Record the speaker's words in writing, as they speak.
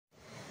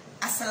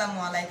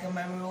Assalamualaikum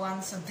everyone.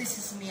 So this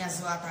is me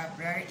Azwat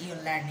Abrar, your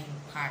learning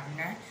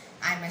partner.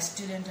 I'm a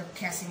student of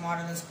Cassie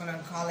Model School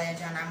and College,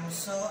 and I'm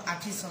also a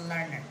TESOL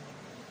learner.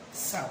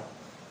 So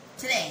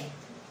today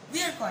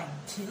we are going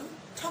to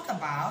talk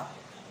about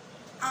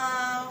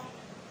a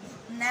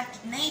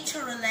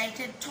nature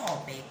related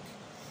topic.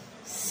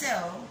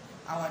 So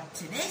our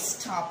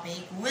today's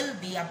topic will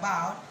be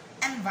about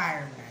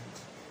environment.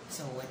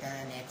 So with the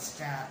next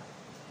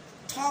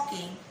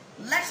talking,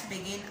 let's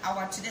begin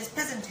our today's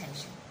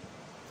presentation.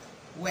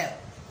 Well,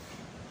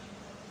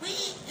 we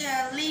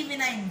live in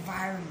an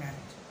environment.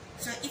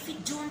 So if we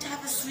don't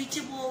have a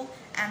suitable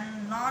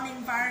and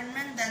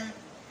non-environment, then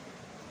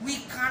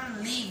we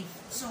can't live.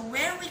 So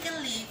where we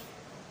can live,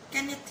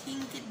 can you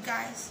think it,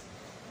 guys?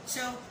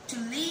 So to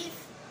live,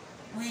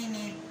 we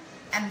need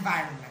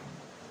environment.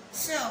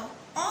 So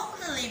all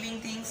the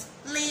living things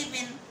live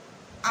in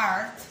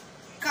earth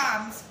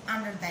comes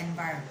under the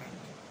environment.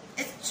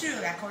 It's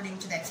true according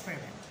to the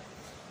experiment.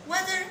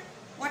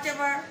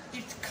 Whatever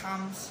it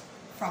comes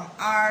from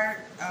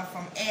earth,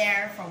 from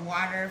air, from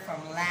water,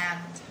 from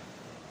land,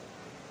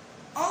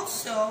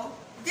 also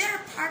they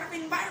are part of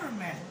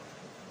environment.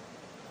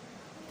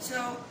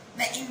 So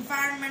the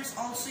environments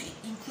also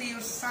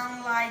include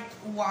sunlight,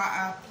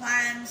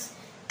 plants,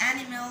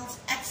 animals,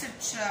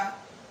 etc.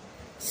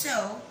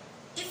 So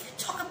if you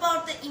talk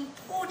about the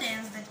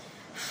importance that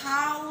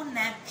how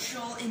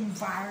natural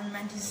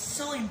environment is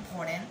so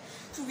important,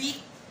 so we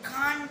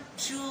can't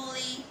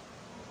truly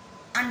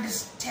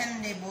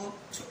understandable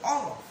to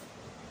all of.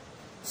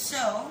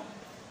 So,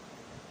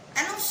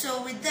 and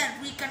also with that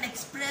we can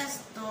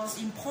express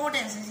those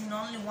importances in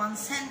only one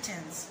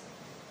sentence.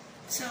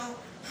 So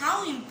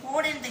how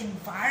important the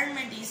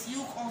environment is,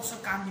 you also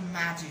can't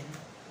imagine.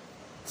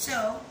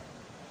 So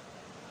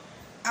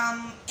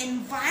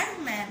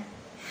environment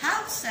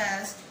helps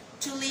us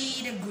to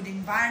lead a good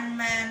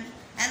environment,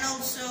 and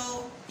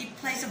also it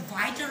plays a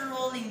vital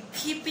role in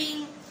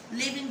keeping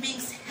living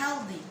beings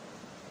healthy.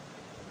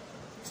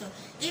 So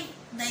if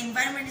the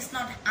environment is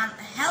not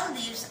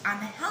unhealthy, it's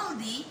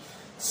unhealthy,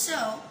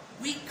 so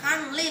we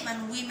can't live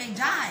and we may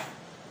die.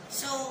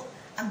 So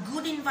a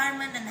good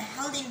environment and a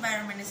healthy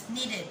environment is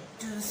needed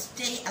to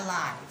stay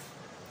alive.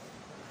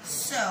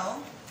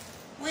 So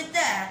with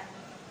that,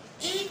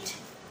 it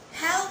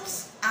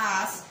helps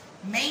us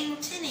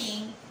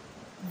maintaining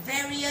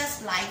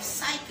various life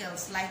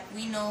cycles, like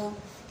we know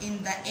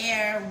in the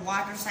air,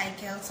 water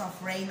cycles of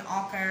rain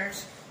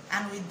occurs,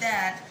 and with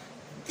that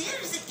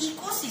there is an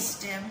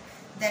ecosystem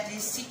that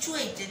is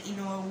situated in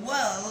our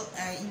world,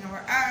 in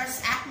our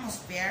Earth's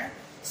atmosphere.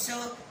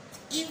 So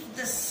if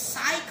the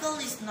cycle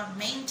is not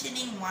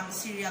maintaining one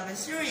serial by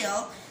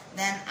serial,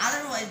 then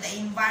otherwise the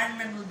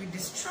environment will be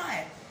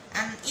destroyed.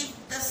 And if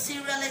the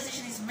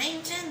serialization is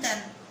maintained,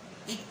 then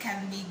it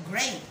can be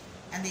great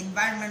and the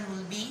environment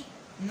will be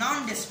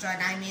non-destroyed.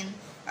 I mean,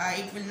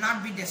 it will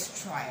not be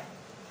destroyed.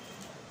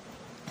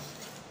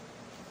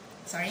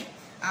 Sorry.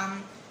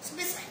 So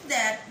besides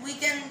that, we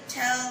can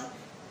tell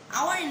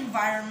our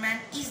environment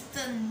is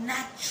the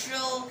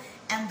natural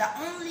and the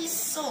only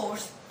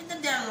source.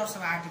 There are lots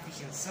of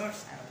artificial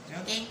sources, I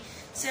was joking.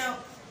 So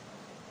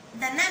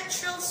the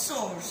natural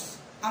source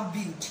of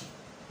beauty,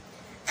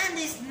 and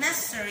is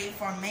necessary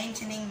for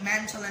maintaining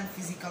mental and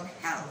physical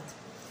health.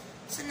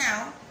 So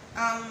now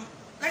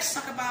let's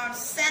talk about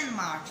San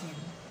Martin.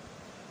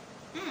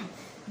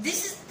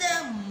 This is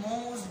the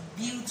most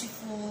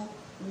beautiful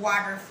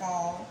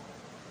waterfall,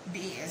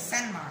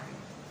 San Martin,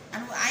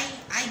 and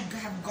I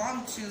have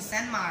gone to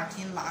San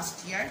Martin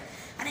last year,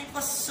 and it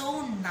was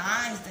so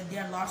nice that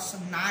there are lots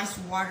of nice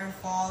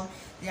waterfalls,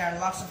 there are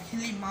lots of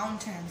hilly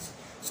mountains.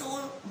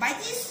 So by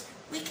this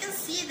we can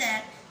see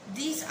that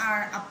these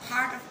are a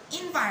part of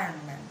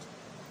environment,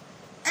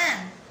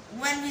 and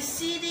when we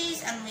see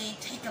these and we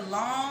take a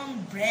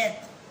long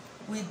breath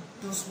with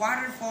those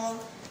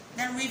waterfalls,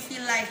 then we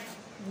feel like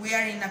we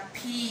are in a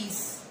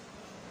peace,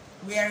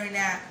 we are in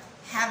a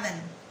heaven.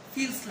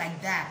 Feels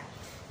like that.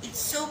 It's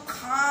so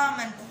calm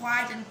and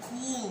quiet and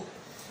cool,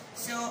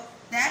 so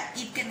that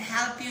it can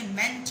help you in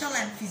mental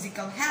and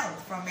physical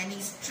health from any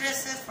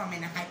stresses, from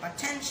any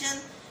hypertension,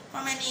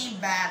 from any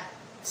bad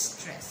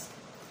stress.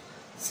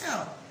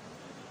 So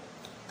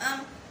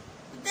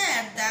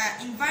that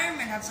the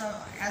environment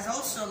has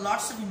also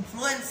lots of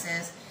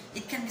influences.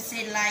 It can be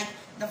said like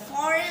the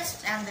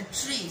forest and the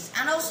trees,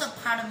 and also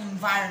part of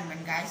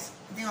environment, guys.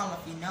 I think all of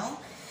you know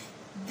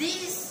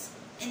these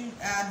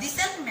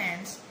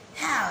elements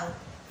help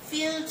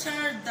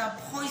filter the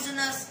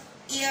poisonous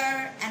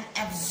air and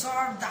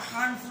absorb the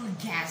harmful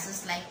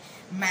gases like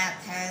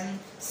methane,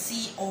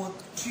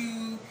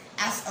 CO2,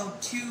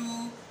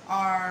 SO2,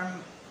 or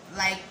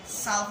like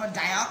sulfur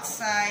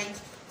dioxide,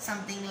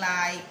 something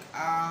like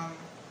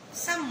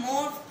some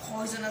more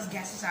poisonous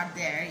gases are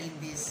there in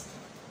this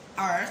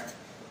earth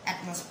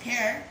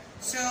atmosphere.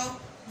 So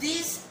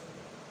these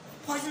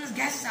poisonous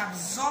gases are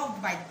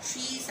absorbed by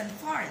trees and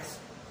forests.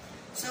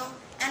 So,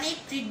 and it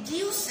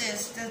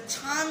reduces the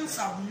chance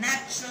of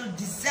natural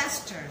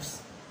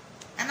disasters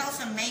and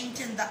also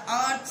maintain the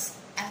Earth's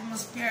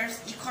atmosphere's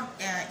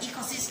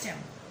ecosystem.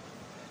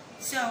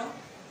 So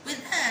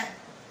with that,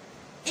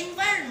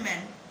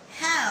 environment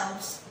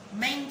helps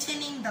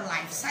maintaining the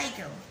life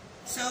cycle.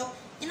 So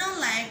in our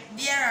life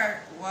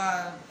there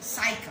are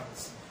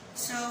cycles.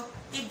 So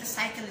if the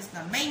cycle is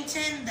not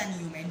maintained, then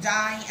you may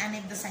die, and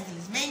if the cycle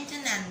is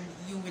maintained, then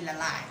you will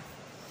alive.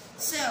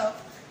 So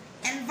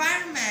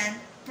environment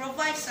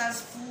provides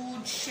us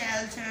food,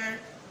 shelter,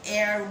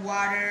 air,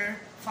 water,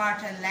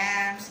 fertile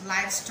lands,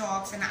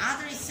 livestock, and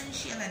other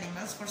essential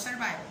animals for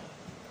survival.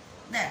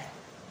 Then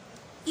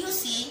you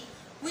see,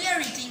 we are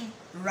eating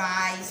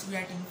rice, we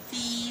are eating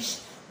fish,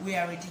 we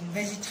are eating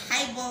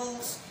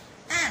vegetables,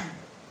 and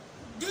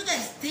do you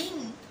guys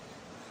think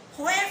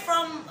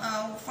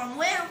from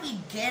where we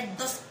get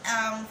those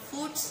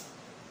foods?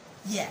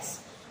 Yes,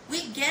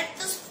 we get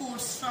those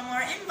foods from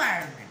our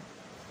environment.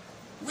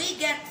 We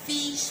get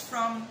fish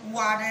from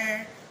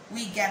water,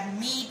 we get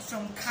meat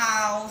from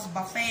cows,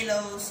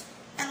 buffaloes,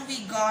 and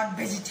we got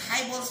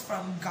vegetables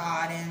from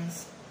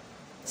gardens.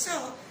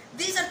 So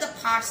these are the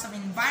parts of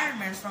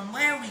environment from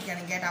where we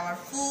can get our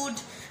food,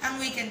 and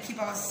we can keep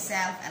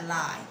ourselves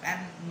alive,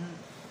 and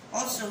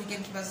also we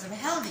can keep ourselves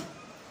healthy.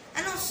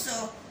 And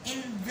also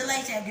in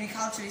village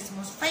agriculture is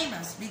most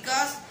famous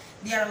because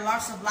there are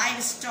lots of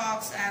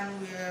livestock,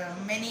 and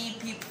many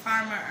people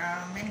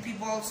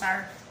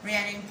are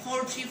rearing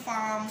poultry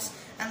farms,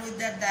 and with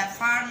that the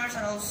farmers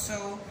are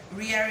also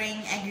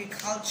rearing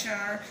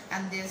agriculture,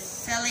 and they're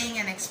selling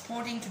and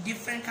exporting to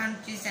different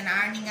countries and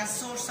earning a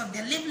source of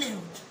their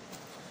livelihood.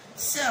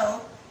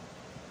 So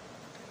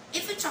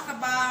if we talk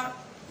about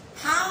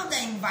how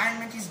the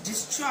environment is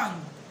destroyed,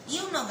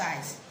 you know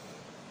guys,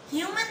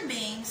 human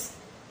beings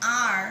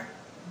are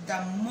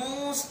the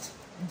most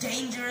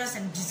dangerous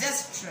and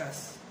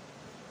disastrous.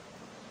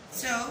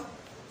 So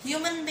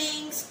human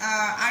beings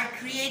are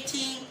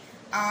creating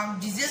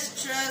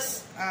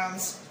disastrous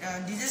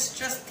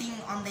thing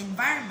on the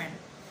environment.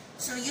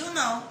 So you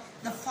know,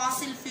 the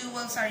fossil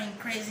fuels are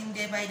increasing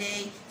day by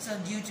day. So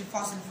due to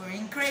fossil fuel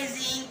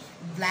increasing,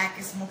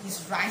 black smoke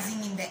is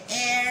rising in the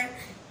air,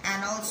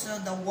 and also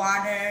the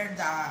water,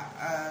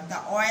 the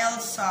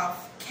oils of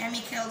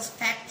chemicals,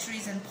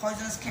 factories and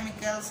poisonous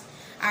chemicals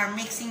are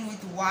mixing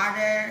with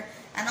water,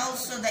 and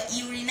also the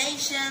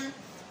urination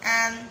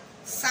and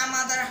some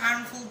other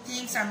harmful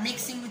things are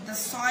mixing with the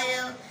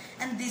soil,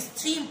 and these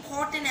three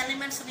important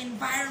elements of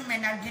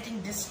environment are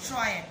getting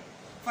destroyed.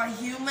 For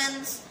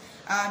humans,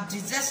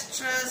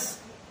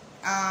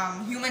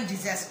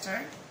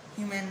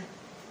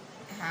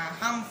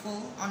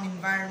 harmful on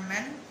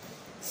environment.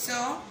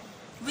 So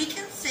we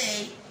can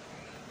say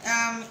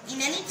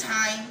in any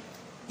time,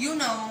 you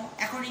know,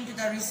 according to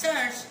the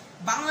research,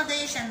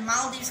 Bangladesh and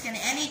Maldives can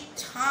any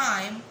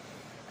time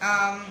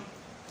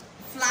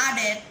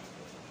flooded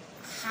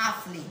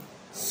halfly.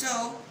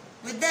 So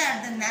with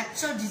that, the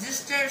natural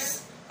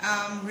disasters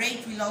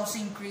rate will also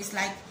increase.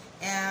 Like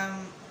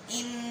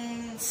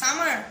in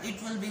summer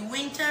it will be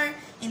winter,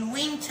 in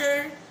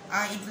winter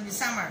it will be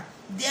summer.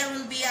 There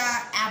will be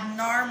a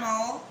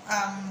abnormal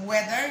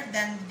weather,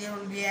 then there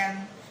will be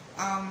an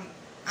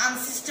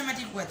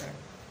unsystematic weather.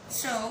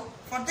 So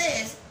for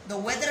this, the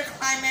weather,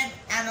 climate,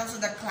 and also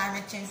the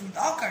climate change will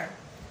occur.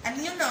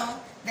 And you know,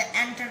 the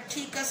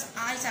Antarctica's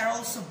ice are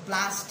also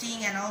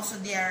blasting, and also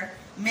they are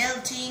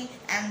melting,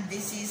 and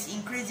this is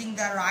increasing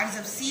the rise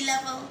of sea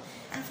level,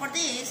 and for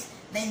this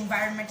the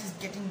environment is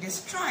getting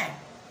destroyed.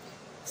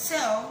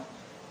 So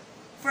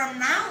from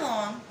now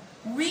on,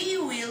 we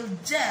will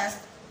just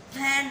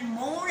plant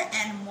more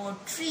and more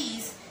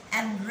trees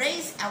and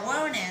raise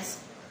awareness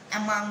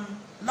among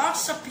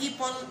lots of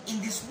people in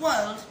this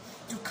world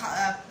to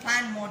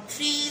plant more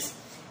trees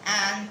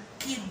and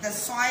keep the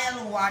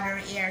soil,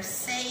 water, air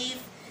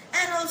safe,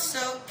 and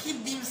also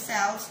keep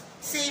themselves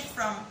safe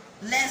from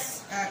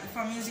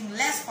using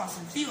less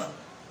fossil fuel.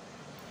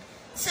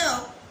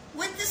 So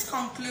with this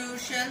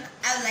conclusion,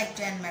 I'd like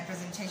to end my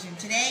presentation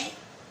today.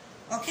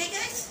 Okay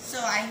guys, so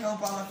I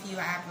hope all of you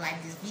have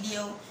liked this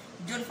video.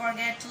 Don't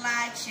forget to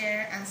like,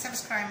 share, and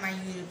subscribe my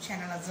YouTube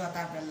channel Azwat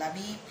Abdul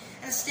Labib,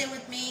 and stay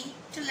with me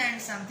to learn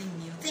something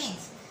new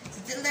things.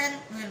 So till then,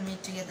 we will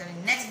meet together in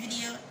the next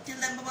video. Till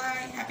then, bye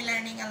bye. Happy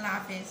learning.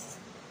 Allah Hafiz.